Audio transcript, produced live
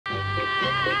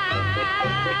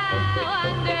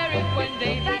wonder if one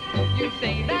day that you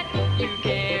say that you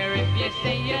care. If you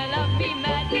say you love me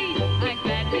madly, I'd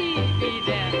gladly be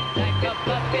there like a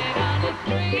puppet on a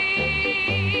string.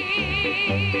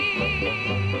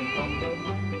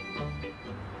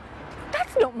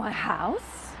 That's not my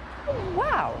house. Oh,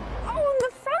 wow. Oh, on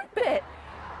the front bit.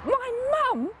 My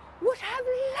mum would have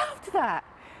loved that.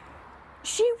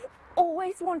 She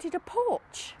always wanted a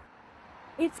porch.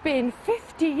 It's been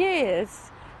 50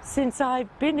 years since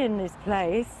I've been in this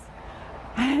place,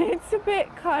 and it's a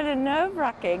bit kind of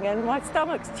nerve-wracking and my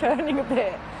stomach's churning a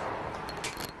bit.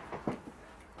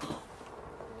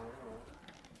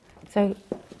 So,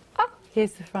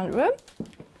 here's the front room.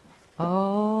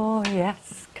 Oh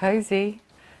yes, cosy,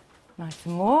 nice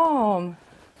and warm.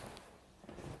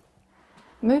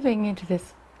 Moving into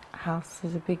this house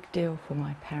was a big deal for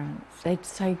my parents. They'd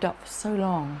saved up for so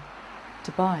long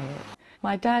to buy it.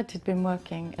 My dad had been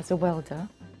working as a welder,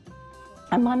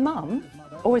 and my mum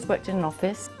always worked in an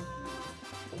office.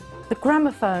 The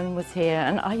gramophone was here,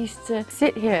 and I used to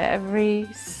sit here every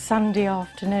Sunday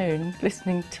afternoon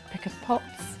listening to Pickers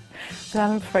Pops with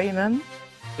Alan Freeman.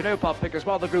 You know, Pop Pickers,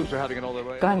 while the groups are having it all their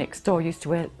way. The guy next door used to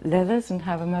wear leathers and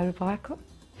have a motorbike.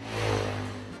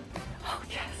 Oh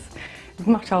yes, he's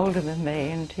much older than me,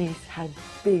 and he's had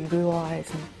big blue eyes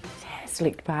and his hair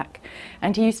slicked back.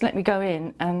 And he used to let me go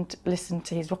in and listen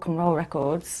to his rock and roll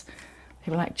records.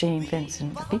 People like Gene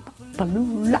Vincent.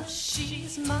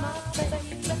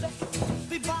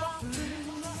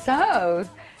 So,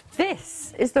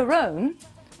 this is the room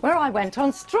where I went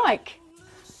on strike.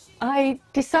 I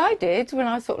decided when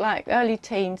I was sort of like early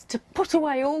teens to put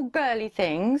away all girly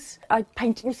things. I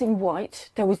painted everything white.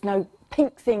 There was no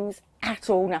pink things at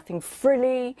all, nothing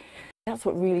frilly. That's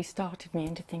what really started me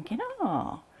into thinking,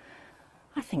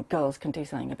 I think girls can do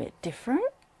something a bit different.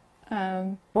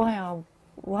 Why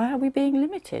are we being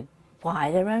limited? Why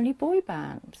are there only boy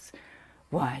bands?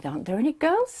 Why aren't there any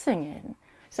girls singing?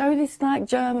 So this like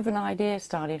germ of an idea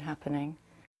started happening.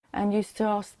 And used to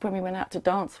ask, when we went out to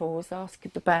dance halls, ask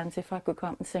the bands if I could go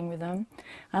up and sing with them.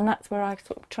 And that's where I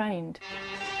sort of trained.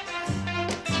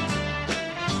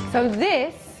 So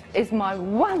this is my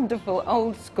wonderful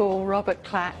old school Robert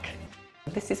Clack.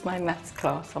 This is my maths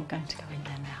class. I'm going to go in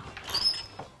there now.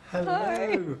 Hello,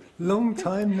 Hi. Long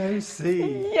time no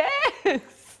see. Yes!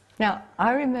 Now,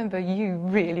 I remember you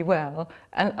really well,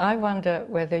 and I wonder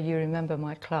whether you remember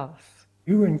my class.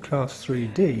 You were in class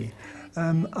 3D.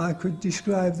 I could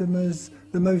describe them as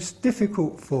the most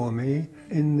difficult for me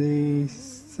in the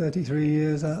 33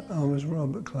 years I was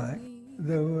Robert Clack.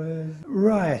 There was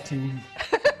rioting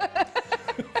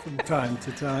from time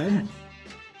to time.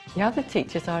 The other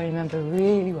teachers I remember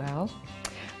really well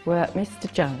were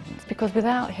Mr. Jones, because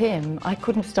without him I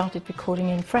couldn't have started recording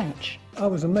in French. I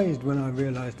was amazed when I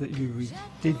realised that you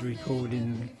did record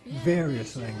in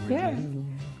various languages. Yeah.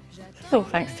 It's all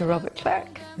thanks to Robert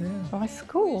Clack, my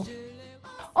school.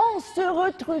 On se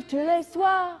retrouve tous les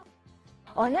soirs,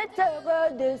 on est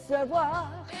heureux de se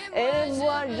voir, et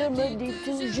moi je me dis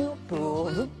toujours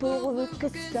pourvu que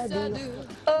ça dure.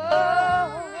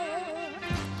 Oh.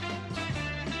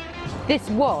 This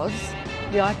was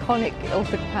the iconic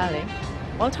Ilford Pally.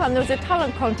 One time there was a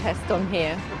talent contest on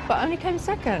here, but I only came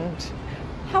second.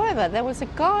 However, there was a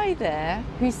guy there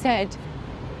who said,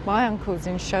 my uncle's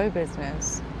in show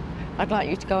business. I'd like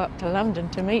you to go up to London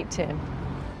to meet him.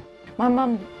 My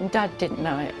mum and dad didn't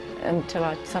know it until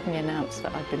I suddenly announced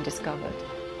that I'd been discovered.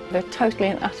 They're totally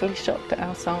and utterly shocked at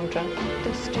Alessandra.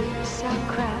 The streets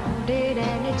are crowded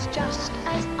and it's just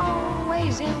as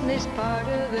always in this part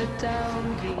of the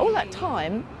town. All that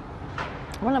time,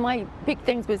 one of my big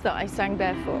things was that I sang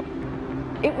barefoot.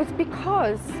 It was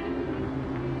because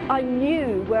I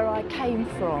knew where I came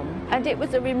from, and it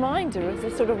was a reminder of the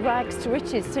sort of rags to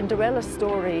riches Cinderella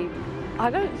story. I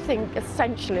don't think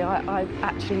essentially I've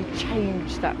actually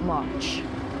changed that much.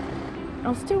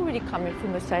 I'm still really coming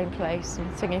from the same place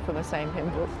and singing from the same hymn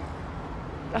book.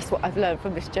 That's what I've learned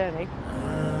from this journey.